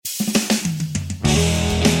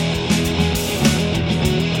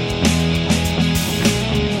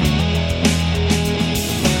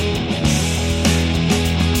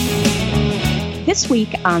This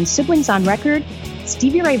week on Siblings on Record,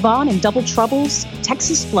 Stevie Ray Vaughan and Double Trouble's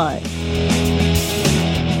Texas Flood.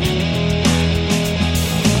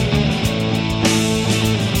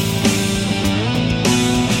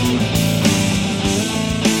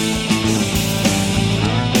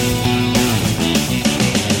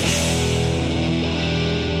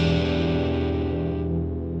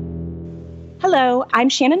 Hello, I'm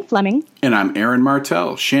Shannon Fleming. And I'm Aaron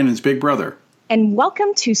Martell, Shannon's big brother. And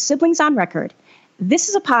welcome to Siblings on Record. This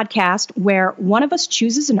is a podcast where one of us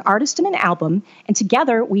chooses an artist and an album, and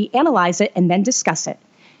together we analyze it and then discuss it.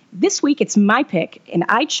 This week it's my pick, and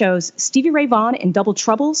I chose Stevie Ray Vaughan and Double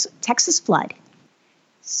Trouble's Texas Flood.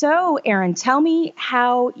 So, Aaron, tell me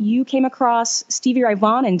how you came across Stevie Ray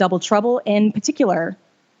Vaughan and Double Trouble, in particular,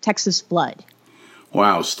 Texas Flood.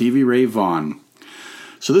 Wow, Stevie Ray Vaughan.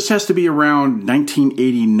 So this has to be around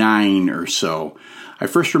 1989 or so. I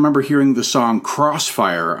first remember hearing the song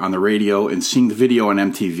Crossfire on the radio and seeing the video on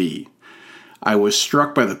MTV. I was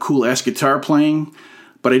struck by the cool-ass guitar playing,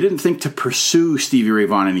 but I didn't think to pursue Stevie Ray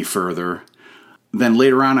Vaughan any further. Then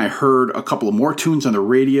later on I heard a couple of more tunes on the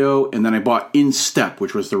radio, and then I bought In Step,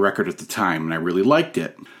 which was the record at the time, and I really liked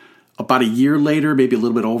it. About a year later, maybe a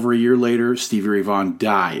little bit over a year later, Stevie Ray Vaughan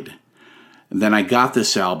died. And then I got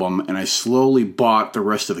this album, and I slowly bought the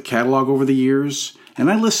rest of the catalog over the years, and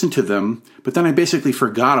I listened to them, but then I basically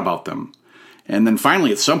forgot about them. And then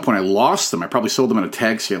finally, at some point, I lost them. I probably sold them at a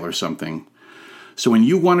tag sale or something. So when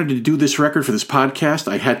you wanted to do this record for this podcast,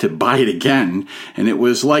 I had to buy it again, and it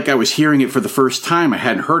was like I was hearing it for the first time. I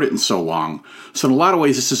hadn't heard it in so long. So in a lot of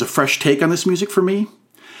ways, this is a fresh take on this music for me.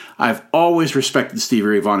 I've always respected Stevie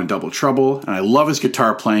Ray Vaughan and Double Trouble, and I love his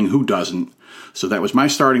guitar playing. Who doesn't? So that was my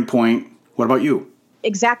starting point. What about you?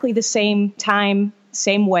 Exactly the same time,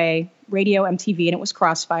 same way, radio, MTV, and it was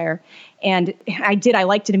Crossfire. And I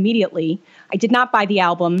liked it immediately. I did not buy the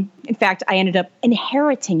album. In fact, I ended up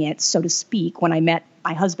inheriting it, so to speak, when I met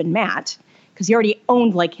my husband, Matt, because he already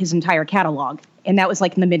owned like his entire catalog. And that was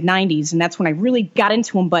like in the mid-90s, and that's when I really got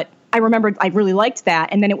into him. But I remembered I really liked that.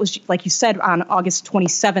 And then it was, like you said, on August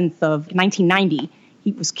 27th of 1990,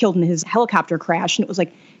 he was killed in his helicopter crash. And it was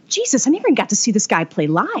like, Jesus, I never even got to see this guy play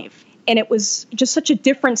live. And it was just such a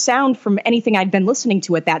different sound from anything I'd been listening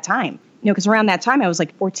to at that time. You know, because around that time I was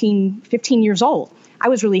like 14, 15 years old. I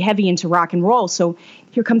was really heavy into rock and roll. So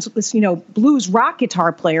here comes this, blues rock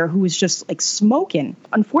guitar player who was just like smoking.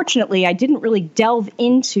 Unfortunately, I didn't really delve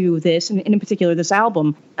into this, and in particular this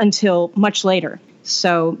album, until much later.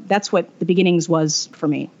 So that's what the beginnings was for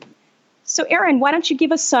me. So Aaron, why don't you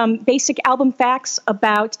give us some basic album facts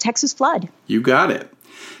about Texas Flood? You got it.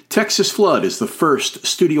 Texas Flood is the first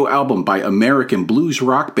studio album by American blues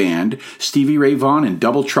rock band Stevie Ray Vaughan and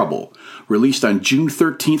Double Trouble, released on June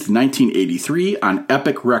 13th, 1983 on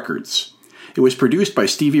Epic Records. It was produced by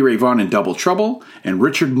Stevie Ray Vaughan and Double Trouble and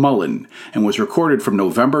Richard Mullen, and was recorded from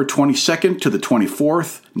November 22nd to the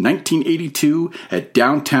 24th, 1982 at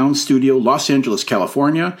Downtown Studio, Los Angeles,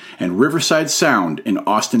 California, and Riverside Sound in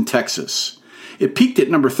Austin, Texas. It peaked at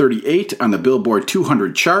number 38 on the Billboard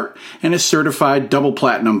 200 chart and is certified double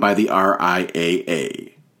platinum by the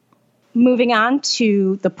RIAA. Moving on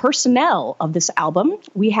to the personnel of this album,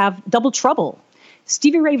 we have Double Trouble,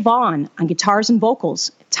 Stevie Ray Vaughan on guitars and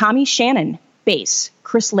vocals, Tommy Shannon, bass,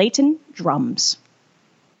 Chris Layton, drums.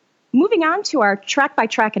 Moving on to our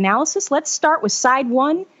track-by-track analysis, let's start with side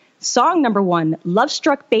one, song number 1, Love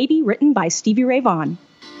Struck Baby, written by Stevie Ray Vaughan.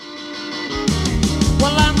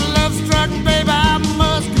 Well, I'm love-struck, baby, I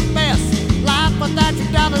must confess. Life without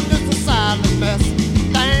you, darling, is a silent mess.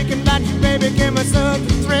 Thinking about you, baby, give me such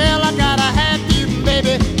a thrill. I gotta have you,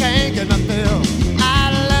 baby, can't get my fill.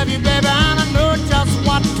 I love you, baby, and I know just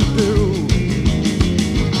what to do.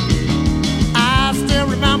 I still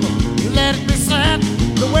remember, let it be said,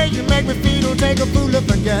 the way you make me feel will take a fool to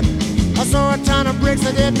forget. I saw a ton of bricks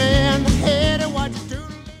that hit me in the head and what you do.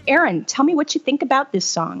 Aaron, tell me what you think about this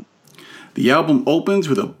song. The album opens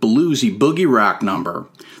with a bluesy boogie rock number.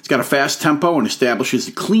 It's got a fast tempo and establishes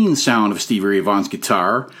the clean sound of Stevie Ray Vaughan's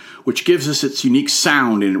guitar, which gives us its unique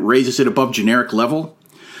sound and raises it above generic level.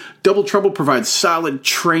 Double Trouble provides solid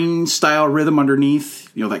train-style rhythm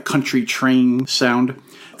underneath, that country train sound.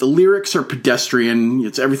 The lyrics are pedestrian.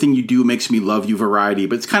 It's everything you do makes me love you variety,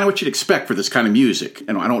 but it's kind of what you'd expect for this kind of music.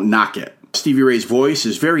 I don't knock it. Stevie Ray's voice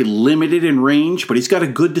is very limited in range, but he's got a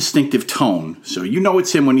good distinctive tone. So you know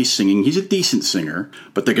it's him when he's singing. He's a decent singer.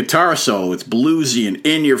 But the guitar solo, it's bluesy and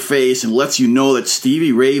in your face and lets you know that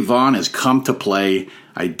Stevie Ray Vaughan has come to play.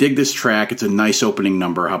 I dig this track. It's a nice opening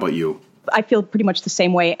number. How about you? I feel pretty much the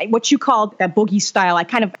same way. What you call that boogie style, I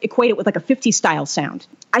kind of equate it with like a 50s style sound.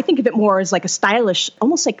 I think of it more as like a stylish,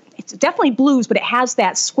 almost like it's definitely blues, but it has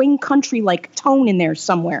that swing country like tone in there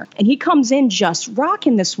somewhere. And he comes in just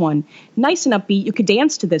rocking this one. Nice and upbeat. You could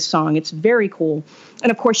dance to this song. It's very cool.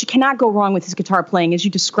 And of course, you cannot go wrong with his guitar playing. As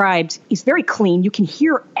you described, he's very clean. You can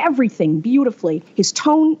hear everything beautifully. His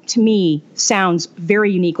tone, to me, sounds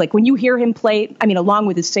very unique. Like when you hear him play, along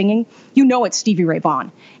with his singing, you know it's Stevie Ray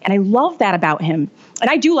Vaughan. And I love that about him. And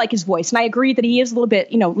I do like his voice. And I agree that he is a little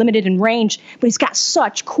bit, limited in range, but he's got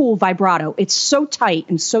such cool vibrato. It's so tight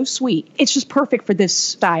and so sweet. It's just perfect for this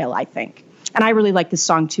style, I think. And I really like this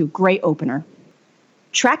song, too. Great opener.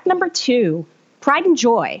 Track number 2, Pride and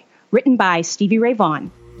Joy, written by Stevie Ray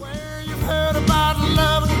Vaughan. Where you've heard about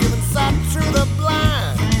love and giving sight to the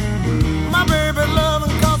blind. My baby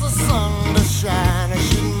loving cause the sun to shine. And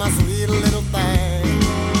she's my sweet little thing.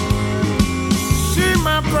 She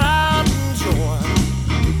my pride and joy.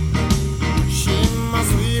 She my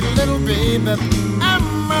sweet little baby.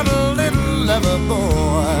 I'm a little lover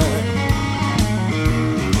boy.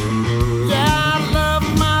 Yeah, I love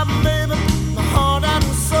my baby, my heart and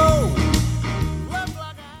soul.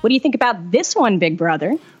 What do you think about this one, Big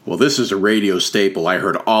Brother? Well, this is a radio staple I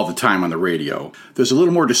heard all the time on the radio. There's a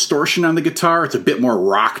little more distortion on the guitar. It's a bit more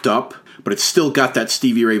rocked up, but it's still got that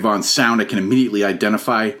Stevie Ray Vaughan sound I can immediately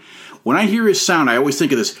identify. When I hear his sound, I always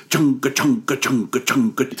think of this chunga chunga chunga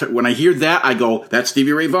chunga. When I hear that, I go, that's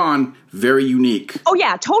Stevie Ray Vaughan. Very unique. Oh,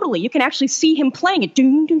 yeah, totally. You can actually see him playing it.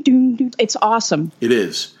 Doom, doom, doom, doom. It's awesome. It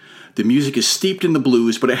is. The music is steeped in the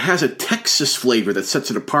blues, but it has a Texas flavor that sets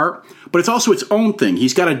it apart. But it's also its own thing.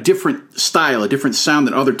 He's got a different style, a different sound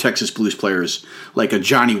than other Texas blues players, like a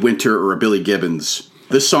Johnny Winter or a Billy Gibbons.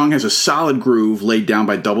 This song has a solid groove laid down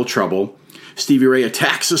by Double Trouble. Stevie Ray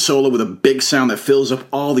attacks the solo with a big sound that fills up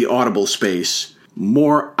all the audible space.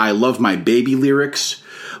 More I Love My Baby lyrics,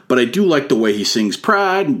 but I do like the way he sings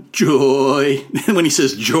pride and joy. And when he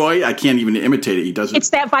says joy, I can't even imitate it. He doesn't. It's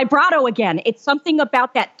that vibrato again. It's something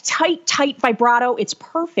about that tight vibrato. It's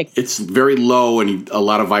perfect. It's very low and a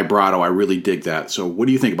lot of vibrato. I really dig that. So what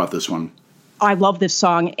do you think about this one? I love this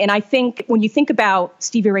song. And I think when you think about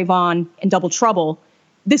Stevie Ray Vaughan and Double Trouble,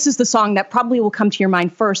 this is the song that probably will come to your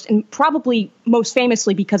mind first, and probably most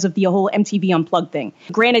famously because of the whole MTV Unplugged thing.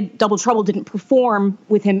 Granted, Double Trouble didn't perform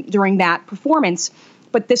with him during that performance,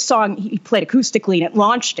 but this song he played acoustically and it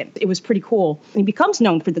launched him. It was pretty cool. And he becomes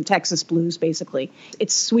known for the Texas blues, basically.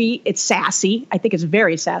 It's sweet. It's sassy. I think it's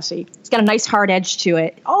very sassy. It's got a nice hard edge to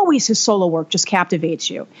it. Always his solo work just captivates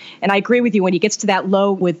you. And I agree with you when he gets to that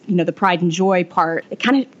low with, the Pride and Joy part, it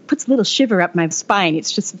kind of puts a little shiver up my spine.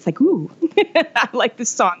 It's like, ooh, I like this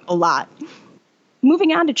song a lot.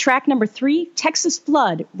 Moving on to track number 3, Texas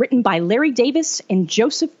Flood, written by Larry Davis and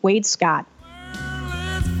Joseph Wade Scott.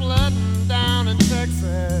 Well, it's flooding down in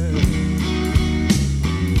Texas.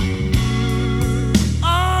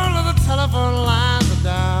 All of the telephone lines are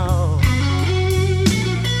down.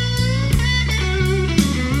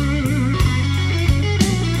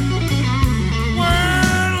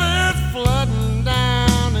 Well, it's flooding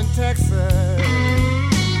down in Texas.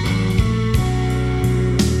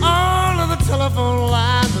 All of the telephone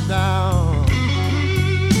lines are down.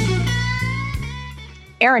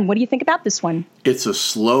 Aaron, what do you think about this one? It's a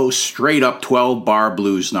slow, straight-up 12-bar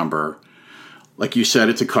blues number. Like you said,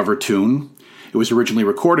 it's a cover tune. It was originally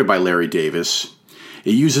recorded by Larry Davis.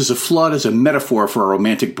 It uses a flood as a metaphor for a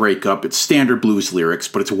romantic breakup. It's standard blues lyrics,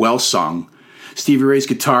 but it's well sung. Stevie Ray's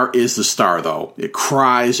guitar is the star, though. It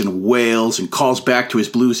cries and wails and calls back to his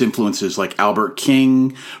blues influences like Albert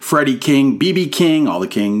King, Freddie King, B.B. King, all the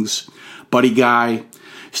Kings, Buddy Guy.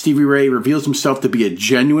 Stevie Ray reveals himself to be a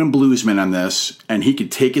genuine bluesman on this, and he could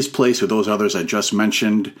take his place with those others I just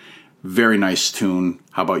mentioned. Very nice tune.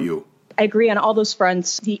 How about you? I agree on all those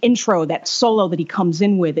fronts. The intro, that solo that he comes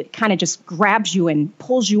in with, it kind of just grabs you and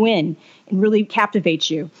pulls you in and really captivates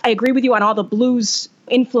you. I agree with you on all the blues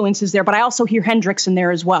influences there, but I also hear Hendrix in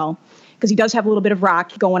there as well, because he does have a little bit of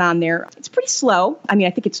rock going on there. It's pretty slow. I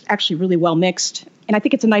think it's actually really well mixed, and I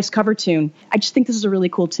think it's a nice cover tune. I just think this is a really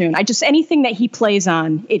cool tune. Anything that he plays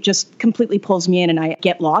on, it just completely pulls me in, and I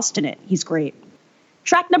get lost in it. He's great.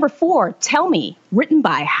 Track number 4, Tell Me, written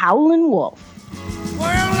by Howlin' Wolf.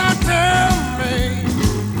 Well, now tell me,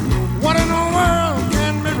 what in the world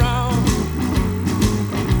can be wrong?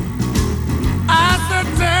 I said,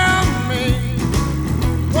 tell me,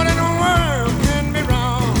 what in the world can be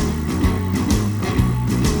wrong?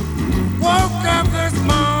 Woke up this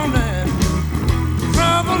morning,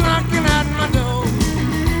 trouble knocking at my door.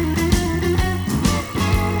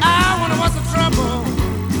 I wonder what's the trouble,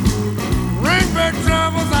 ring big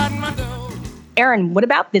troubles at my door. Aaron, what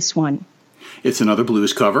about this one? It's another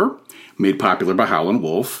blues cover, made popular by Howlin'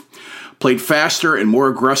 Wolf. Played faster and more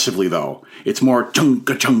aggressively, though. It's more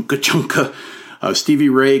chunka, chunka, chunka. Stevie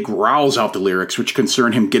Ray growls out the lyrics, which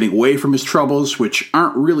concern him getting away from his troubles, which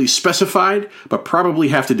aren't really specified, but probably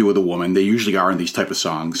have to do with a woman. They usually are in these type of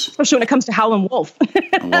songs. Especially when it comes to Howlin' Wolf.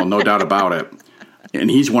 Well, no doubt about it. And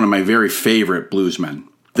he's one of my very favorite bluesmen.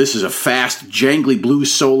 This is a fast, jangly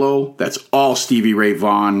blues solo. That's all Stevie Ray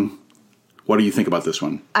Vaughan. What do you think about this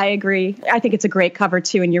one? I agree. I think it's a great cover,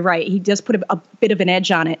 too, and you're right. He does put a bit of an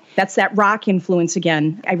edge on it. That's that rock influence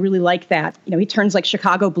again. I really like that. You know, he turns like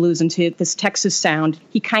Chicago blues into this Texas sound.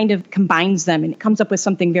 He kind of combines them and comes up with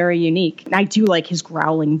something very unique. And I do like his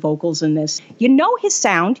growling vocals in this. You know his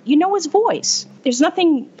sound. You know his voice. There's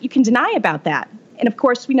nothing you can deny about that. And of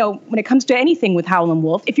course, we know when it comes to anything with Howlin'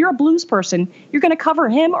 Wolf, if you're a blues person, you're going to cover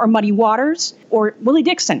him or Muddy Waters or Willie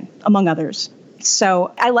Dixon, among others.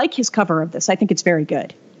 So I like his cover of this. I think it's very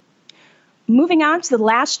good. Moving on to the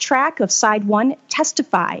last track of side 1,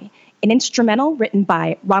 Testify, an instrumental written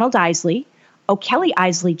by Ronald Isley, O'Kelly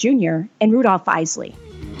Isley Jr., and Rudolph Isley.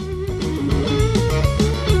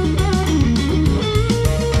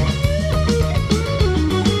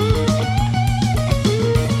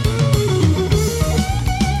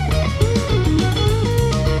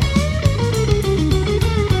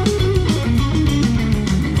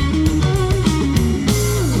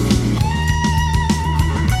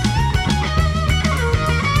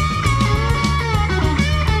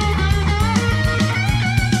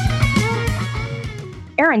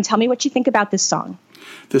 Aaron, tell me what you think about this song.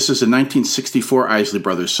 This is a 1964 Isley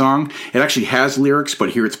Brothers song. It actually has lyrics,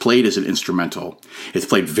 but here it's played as an instrumental. It's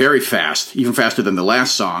played very fast, even faster than the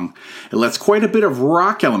last song. It lets quite a bit of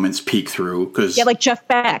rock elements peek through. Yeah, like Jeff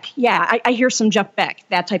Beck. Yeah, I hear some Jeff Beck,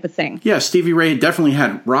 that type of thing. Yeah, Stevie Ray definitely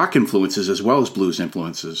had rock influences as well as blues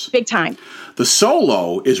influences. Big time. The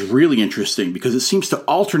solo is really interesting because it seems to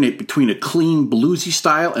alternate between a clean bluesy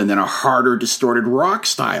style and then a harder distorted rock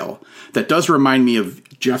style. That does remind me of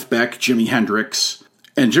Jeff Beck, Jimi Hendrix.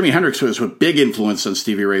 And Jimi Hendrix was a big influence on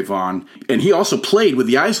Stevie Ray Vaughan. And he also played with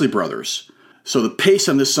the Isley Brothers. So the pace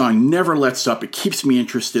on this song never lets up. It keeps me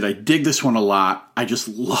interested. I dig this one a lot. I just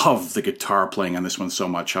love the guitar playing on this one so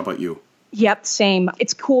much. How about you? Yep, same.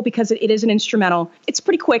 It's cool because it is an instrumental. It's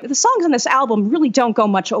pretty quick. The songs on this album really don't go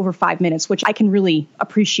much over 5 minutes, which I can really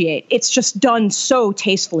appreciate. It's just done so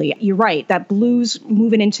tastefully. You're right. That blues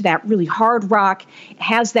moving into that really hard rock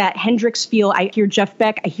has that Hendrix feel. I hear Jeff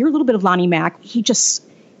Beck. I hear a little bit of Lonnie Mack. He just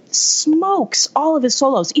smokes all of his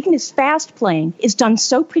solos. Even his fast playing is done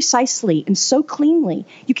so precisely and so cleanly.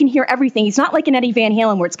 You can hear everything. He's not like an Eddie Van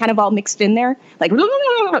Halen where it's kind of all mixed in there. Like,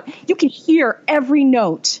 you can hear every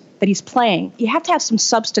note that he's playing. You have to have some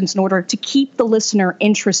substance in order to keep the listener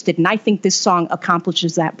interested, and I think this song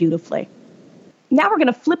accomplishes that beautifully. Now we're going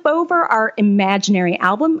to flip over our imaginary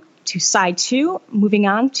album to side 2, moving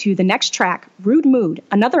on to the next track, Rude Mood,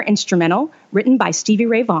 another instrumental written by Stevie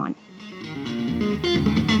Ray Vaughan.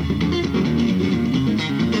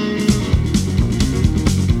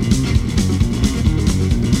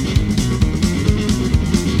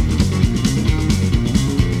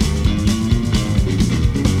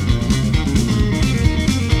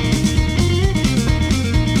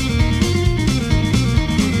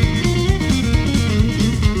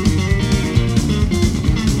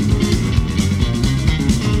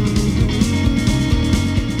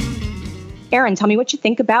 Aaron, tell me what you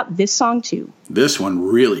think about this song, too. This one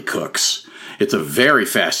really cooks. It's a very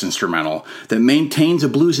fast instrumental that maintains a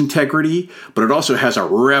blues integrity, but it also has a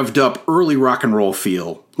revved up early rock and roll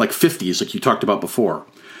feel, like 50s, like you talked about before.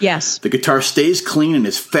 Yes. The guitar stays clean and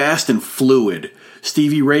is fast and fluid.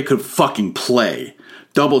 Stevie Ray could fucking play.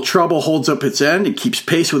 Double Trouble holds up its end and keeps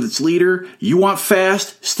pace with its leader. You want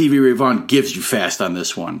fast? Stevie Ray Vaughan gives you fast on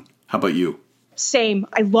this one. How about you? Same.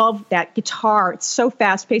 I love that guitar. It's so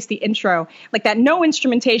fast-paced, the intro. Like that no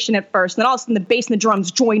instrumentation at first, and then all of a sudden the bass and the drums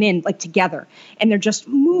join in like together. And they're just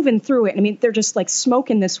moving through it. I mean, they're just like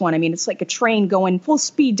smoking this one. I mean, it's like a train going full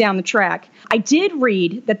speed down the track. I did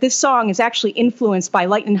read that this song is actually influenced by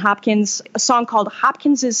Lightnin' Hopkins, a song called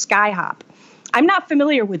Hopkins's Sky Hop. I'm not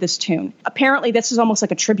familiar with this tune. Apparently, this is almost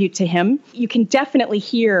like a tribute to him. You can definitely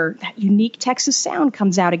hear that unique Texas sound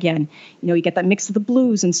comes out again. You know, you get that mix of the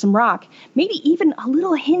blues and some rock. Maybe even a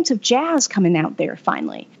little hint of jazz coming out there,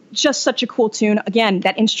 finally. Just such a cool tune. Again,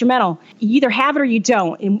 that instrumental. You either have it or you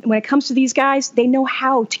don't. And when it comes to these guys, they know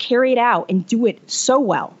how to carry it out and do it so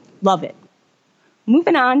well. Love it.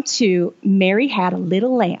 Moving on to Mary Had a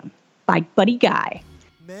Little Lamb by Buddy Guy.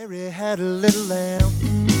 Mary had a little lamb.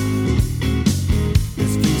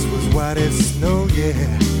 White as snow, yeah.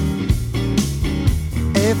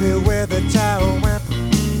 Everywhere the child went,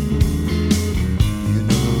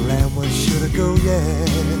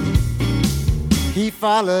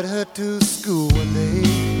 followed her to school one day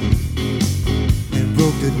and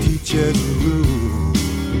broke the teacher's rule.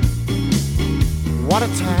 What a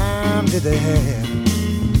time did they have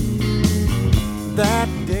that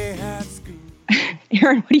day at school.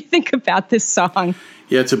 Aaron, what do you think about this song?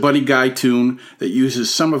 Yeah, it's a Buddy Guy tune that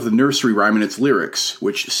uses some of the nursery rhyme in its lyrics,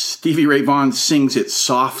 which Stevie Ray Vaughan sings it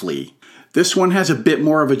softly. This one has a bit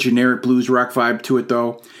more of a generic blues rock vibe to it,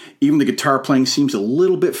 though. Even the guitar playing seems a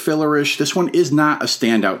little bit fillerish. This one is not a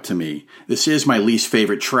standout to me. This is my least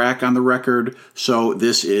favorite track on the record, so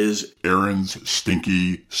this is Aaron's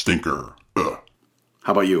Stinky Stinker. Ugh.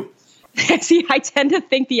 How about you? See, I tend to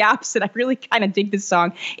think the opposite. I really kind of dig this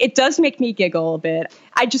song. It does make me giggle a bit.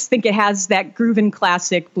 I just think it has that groovin'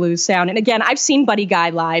 classic blues sound. And again, I've seen Buddy Guy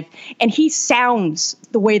live, and he sounds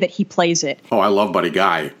the way that he plays it. Oh, I love Buddy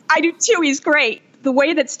Guy. I do too. He's great. The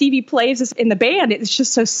way that Stevie plays this in the band, it's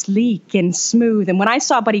just so sleek and smooth. And when I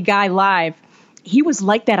saw Buddy Guy live, he was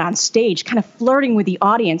like that on stage, kind of flirting with the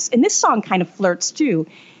audience. And this song kind of flirts too,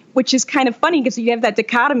 which is kind of funny because you have that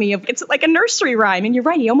dichotomy of it's like a nursery rhyme. And you're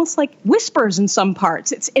right, he almost like whispers in some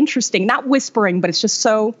parts. It's interesting, not whispering, but it's just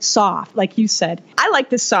so soft, like you said. I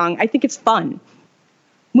like this song. I think it's fun.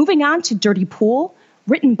 Moving on to Dirty Pool,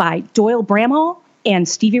 written by Doyle Bramhall and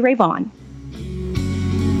Stevie Ray Vaughan.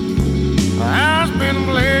 I've been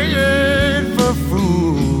playing for fool.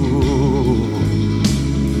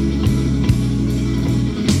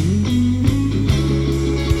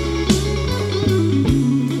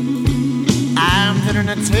 I'm turning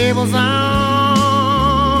the tables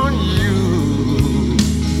on you.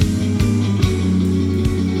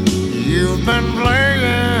 You've been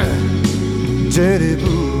playing dirty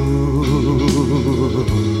pool.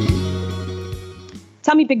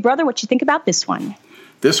 Tell me, Big Brother, what you think about this one.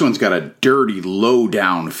 This one's got a dirty,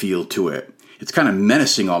 low-down feel to it. It's kind of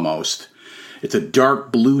menacing almost. It's a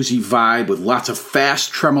dark, bluesy vibe with lots of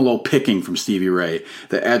fast tremolo picking from Stevie Ray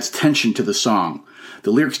that adds tension to the song.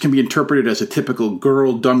 The lyrics can be interpreted as a typical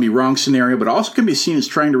girl done me wrong scenario, but also can be seen as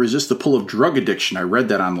trying to resist the pull of drug addiction. I read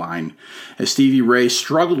that online, as Stevie Ray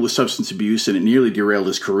struggled with substance abuse and it nearly derailed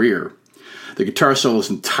his career. The guitar solo is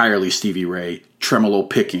entirely Stevie Ray, tremolo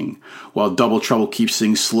picking, while Double Trouble keeps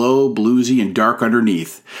things slow, bluesy, and dark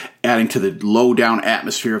underneath, adding to the low-down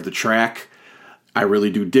atmosphere of the track. I really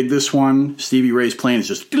do dig this one. Stevie Ray's playing is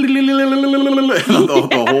just the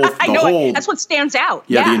whole. That's what stands out.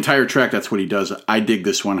 Yeah, the entire track, that's what he does. I dig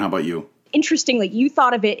this one. How about you? Interestingly, you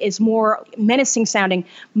thought of it as more menacing sounding.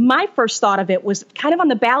 My first thought of it was kind of on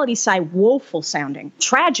the ballady side, woeful sounding,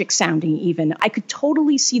 tragic sounding even. I could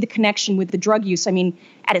totally see the connection with the drug use. I mean,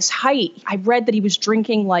 at his height, I read that he was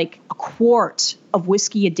drinking like a quart of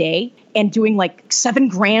whiskey a day and doing like 7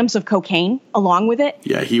 grams of cocaine along with it.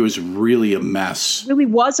 Yeah, he was really a mess. Really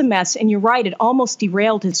was a mess. And you're right, it almost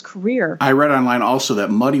derailed his career. I read online also that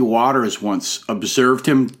Muddy Waters once observed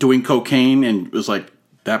him doing cocaine and was like,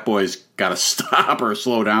 that boy's got to stop or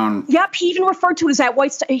slow down. Yep, he even referred to it as that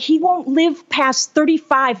white stuff. He won't live past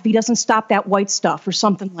 35 if he doesn't stop that white stuff or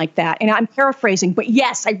something like that. And I'm paraphrasing, but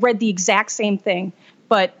yes, I read the exact same thing.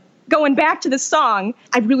 But going back to the song,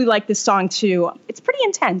 I really like this song too. It's pretty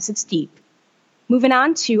intense. It's deep. Moving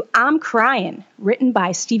on to I'm Crying, written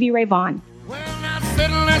by Stevie Ray Vaughan. Well, now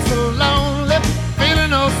sitting there so lonely,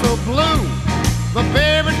 feeling oh so blue. My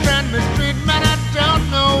baby's trying to mistreat me, and I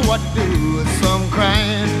don't know what to do, so I'm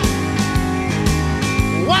crying.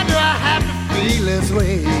 Why do I have to feel this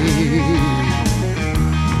way?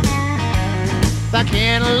 I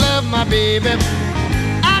can't love my baby,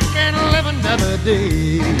 I can't live another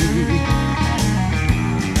day.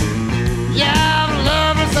 Yeah, I've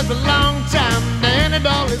loved her such a long time, and it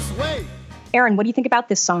all this way. Aaron, what do you think about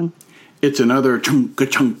this song? It's another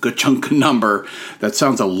chunk number that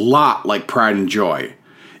sounds a lot like Pride and Joy.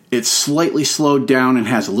 It's slightly slowed down and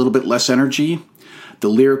has a little bit less energy. The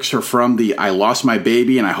lyrics are from the I Lost My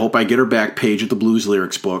Baby and I Hope I Get Her Back page of the blues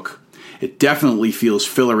lyrics book. It definitely feels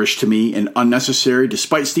fillerish to me and unnecessary,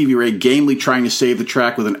 despite Stevie Ray gamely trying to save the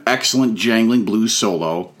track with an excellent jangling blues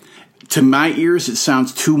solo. To my ears, it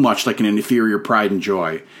sounds too much like an inferior Pride and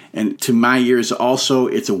Joy. And to my ears also,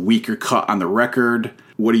 it's a weaker cut on the record.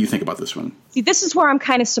 What do you think about this one? See, this is where I'm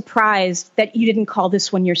kind of surprised that you didn't call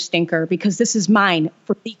this one your stinker, because this is mine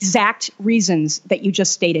for the exact reasons that you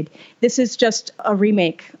just stated. This is just a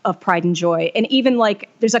remake of Pride and Joy. And even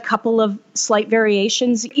there's a couple of slight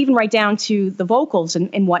variations, even right down to the vocals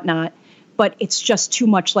and whatnot. but it's just too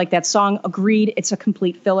much like that song. Agreed, it's a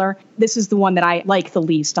complete filler. This is the one that I like the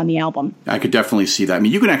least on the album. I could definitely see that. I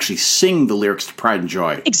mean, you can actually sing the lyrics to Pride and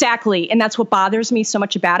Joy. Exactly, and that's what bothers me so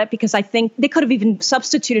much about it, because I think they could have even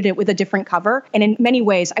substituted it with a different cover, and in many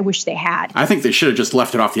ways, I wish they had. I think they should have just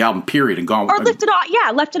left it off the album, period, and gone... Or left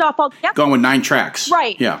it off all... Yep. Gone with 9 tracks.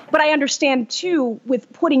 Right. Yeah. But I understand, too,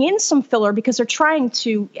 with putting in some filler, because they're trying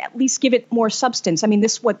to at least give it more substance. I mean,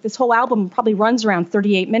 this whole album probably runs around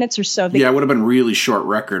 38 minutes or so. Yeah, it would have been a really short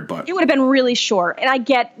record, but... It would have been really short. And I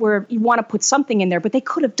get where you want to put something in there, but they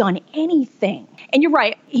could have done anything. And you're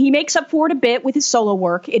right. He makes up for it a bit with his solo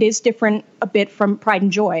work. It is different a bit from Pride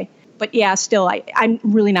and Joy. But yeah, still, I'm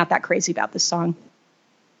really not that crazy about this song.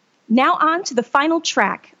 Now on to the final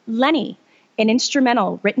track, Lenny, an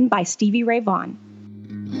instrumental written by Stevie Ray Vaughan.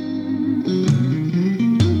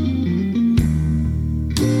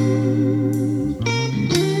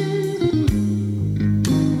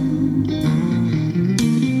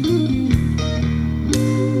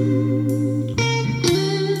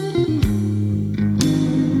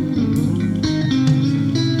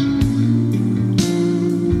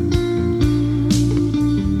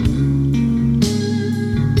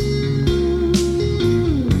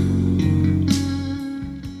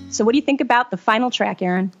 So what do you think about the final track,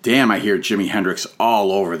 Aaron? Damn, I hear Jimi Hendrix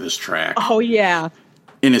all over this track. Oh, yeah.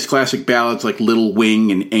 In his classic ballads like Little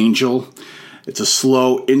Wing and Angel, it's a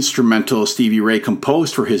slow instrumental Stevie Ray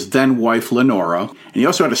composed for his then-wife Lenora. And he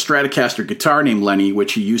also had a Stratocaster guitar named Lenny,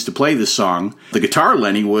 which he used to play this song. The guitar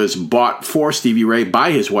Lenny was bought for Stevie Ray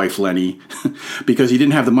by his wife Lenny because he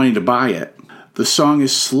didn't have the money to buy it. The song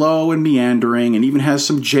is slow and meandering and even has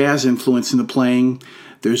some jazz influence in the playing.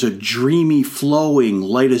 There's a dreamy, flowing,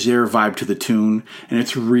 light-as-air vibe to the tune, and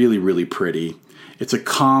it's really, really pretty. It's a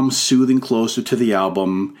calm, soothing closer to the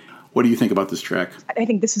album. What do you think about this track? I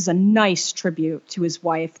think this is a nice tribute to his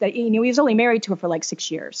wife. That, he was only married to her for like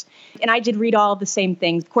 6 years. And I did read all of the same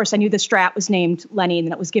things. Of course, I knew the Strat was named Lenny and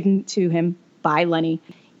that it was given to him by Lenny.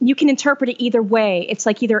 You can interpret it either way. It's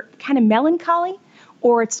like either kind of melancholy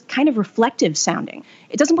or it's kind of reflective sounding.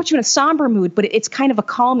 It doesn't put you in a somber mood, but it's kind of a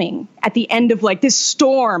calming at the end of like this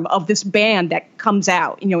storm of this band that comes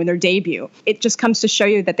out, in their debut. It just comes to show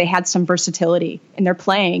you that they had some versatility in their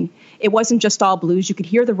playing. It wasn't just all blues. You could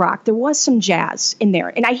hear the rock. There was some jazz in there.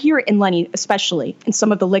 And I hear it in Lenny, especially in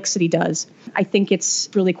some of the licks that he does. I think it's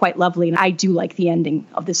really quite lovely. And I do like the ending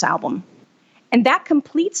of this album. And that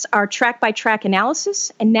completes our track-by-track analysis.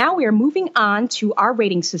 And now we are moving on to our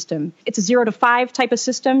rating system. It's a 0 to 5 type of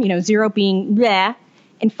system, 0 being bleh,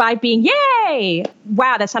 and 5 being yay.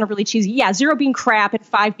 Wow, that sounded really cheesy. Yeah, 0 being crap and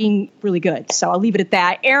 5 being really good. So I'll leave it at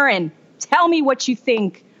that. Aaron, tell me what you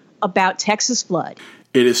think about Texas Flood.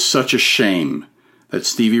 It is such a shame that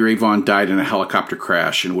Stevie Ray Vaughan died in a helicopter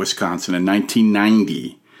crash in Wisconsin in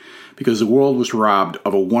 1990 because the world was robbed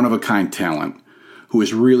of a one-of-a-kind talent who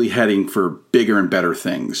is really heading for bigger and better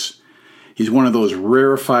things. He's one of those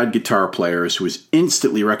rarefied guitar players who is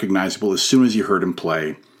instantly recognizable as soon as you heard him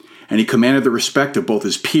play, and he commanded the respect of both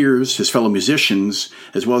his peers, his fellow musicians,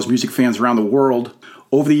 as well as music fans around the world.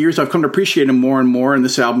 Over the years, I've come to appreciate him more and more, and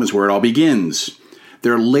this album is where it all begins.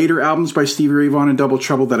 There are later albums by Stevie Ray Vaughan and Double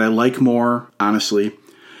Trouble that I like more, honestly,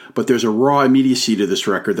 but there's a raw immediacy to this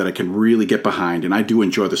record that I can really get behind, and I do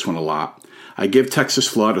enjoy this one a lot. I give Texas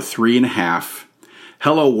Flood a 3.5.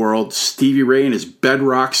 Hello World, Stevie Ray and his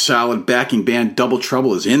bedrock solid backing band Double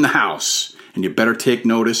Trouble is in the house, and you better take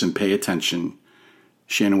notice and pay attention.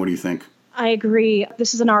 Shannon, what do you think? I agree.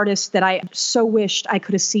 This is an artist that I so wished I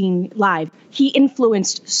could have seen live. He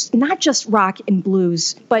influenced not just rock and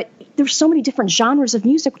blues, but there's so many different genres of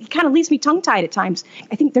music. He kind of leaves me tongue-tied at times.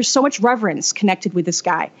 I think there's so much reverence connected with this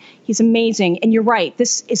guy. He's amazing. And you're right.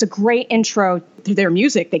 This is a great intro to their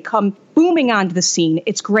music. They come booming onto the scene.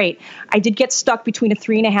 It's great. I did get stuck between a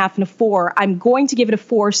 3.5 and a 4. I'm going to give it a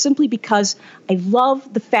 4 simply because I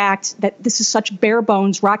love the fact that this is such bare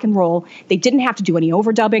bones rock and roll. They didn't have to do any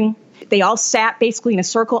overdubbing. They all sat basically in a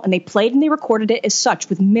circle and they played and they recorded it as such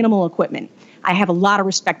with minimal equipment. I have a lot of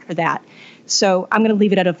respect for that. So I'm going to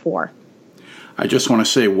leave it at a 4. I just want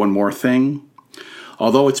to say one more thing.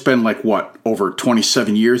 Although it's been over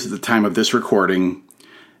 27 years at the time of this recording,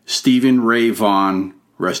 Stephen Ray Vaughan,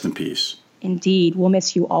 rest in peace. Indeed. We'll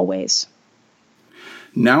miss you always.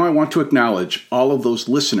 Now I want to acknowledge all of those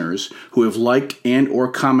listeners who have liked and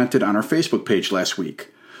or commented on our Facebook page last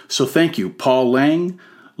week. So thank you, Paul Lang,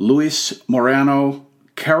 Luis Morano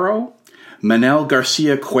Caro, Manel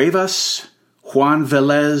Garcia Cuevas, Juan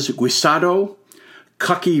Velez Guisado,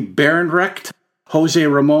 Cucky Barenrecht, Jose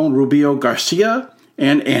Ramon Rubio Garcia,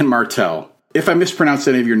 and Ann Martel. If I mispronounced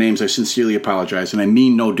any of your names, I sincerely apologize, and I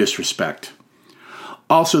mean no disrespect.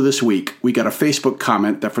 Also this week, we got a Facebook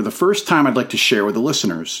comment that for the first time I'd like to share with the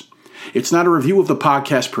listeners. It's not a review of the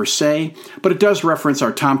podcast per se, but it does reference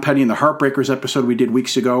our Tom Petty and the Heartbreakers episode we did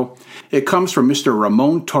weeks ago. It comes from Mr.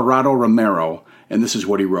 Ramon Torrado Romero, and this is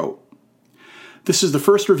what he wrote. This is the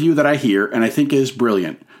first review that I hear, and I think is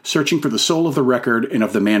brilliant, searching for the soul of the record and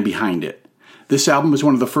of the man behind it. This album was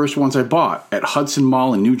one of the first ones I bought at Hudson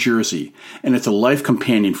Mall in New Jersey, and it's a life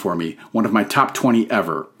companion for me, one of my top 20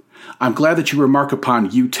 ever. I'm glad that you remark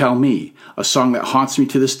upon You Tell Me, a song that haunts me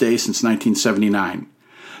to this day since 1979.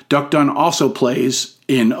 Duck Dunn also plays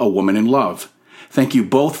in A Woman in Love. Thank you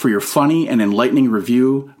both for your funny and enlightening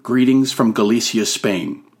review. Greetings from Galicia,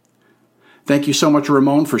 Spain. Thank you so much,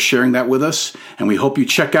 Ramon, for sharing that with us, and we hope you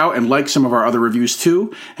check out and like some of our other reviews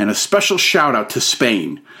too, and a special shout out to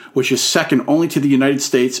Spain, which is second only to the United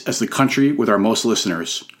States as the country with our most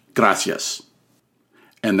listeners. Gracias.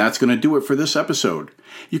 And that's going to do it for this episode.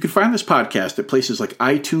 You can find this podcast at places like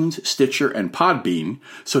iTunes, Stitcher, and Podbean,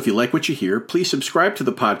 so if you like what you hear, please subscribe to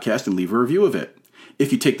the podcast and leave a review of it.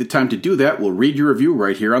 If you take the time to do that, we'll read your review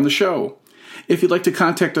right here on the show. If you'd like to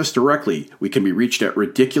contact us directly, we can be reached at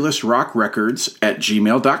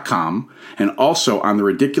ridiculousrockrecords@gmail.com and also on the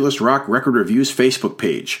Ridiculous Rock Record Reviews Facebook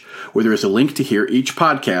page, where there is a link to hear each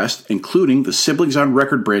podcast, including the Siblings on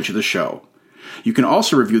Record branch of the show. You can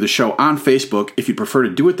also review the show on Facebook if you'd prefer to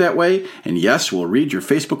do it that way, and yes, we'll read your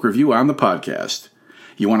Facebook review on the podcast.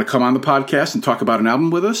 You want to come on the podcast and talk about an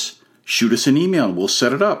album with us? Shoot us an email and we'll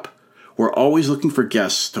set it up. We're always looking for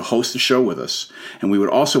guests to host the show with us, and we would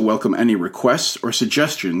also welcome any requests or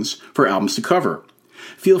suggestions for albums to cover.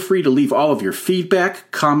 Feel free to leave all of your feedback,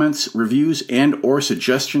 comments, reviews, and or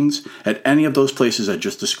suggestions at any of those places I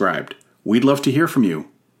just described. We'd love to hear from you.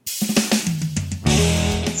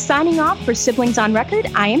 Signing off for Siblings on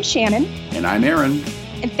Record, I am Shannon. And I'm Aaron.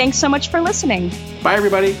 And thanks so much for listening. Bye,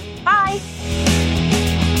 everybody. Bye.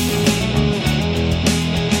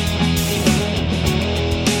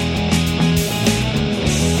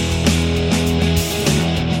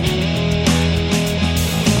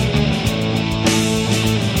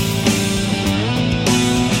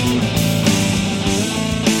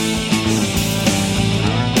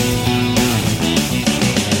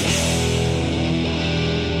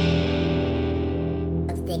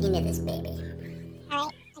 Dig into this baby.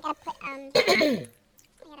 Alright, I gotta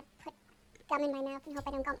put gum in my mouth and hope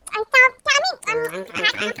I don't go. When people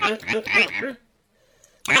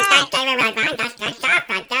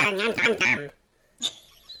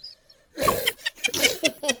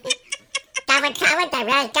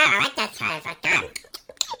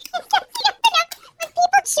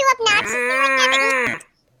chew obnoxiously like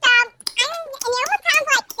that, it almost sounds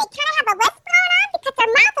like they kind of have a lisp going on because their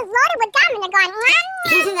mouth is loaded with gum and they're going.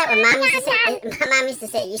 Isn't that what Mom used to say? My mom used to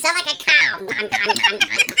say, "You sound like a cow."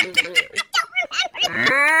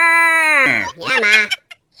 Yeah, Ma.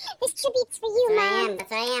 This tribute's for you, Mom.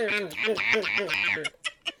 That's what I am.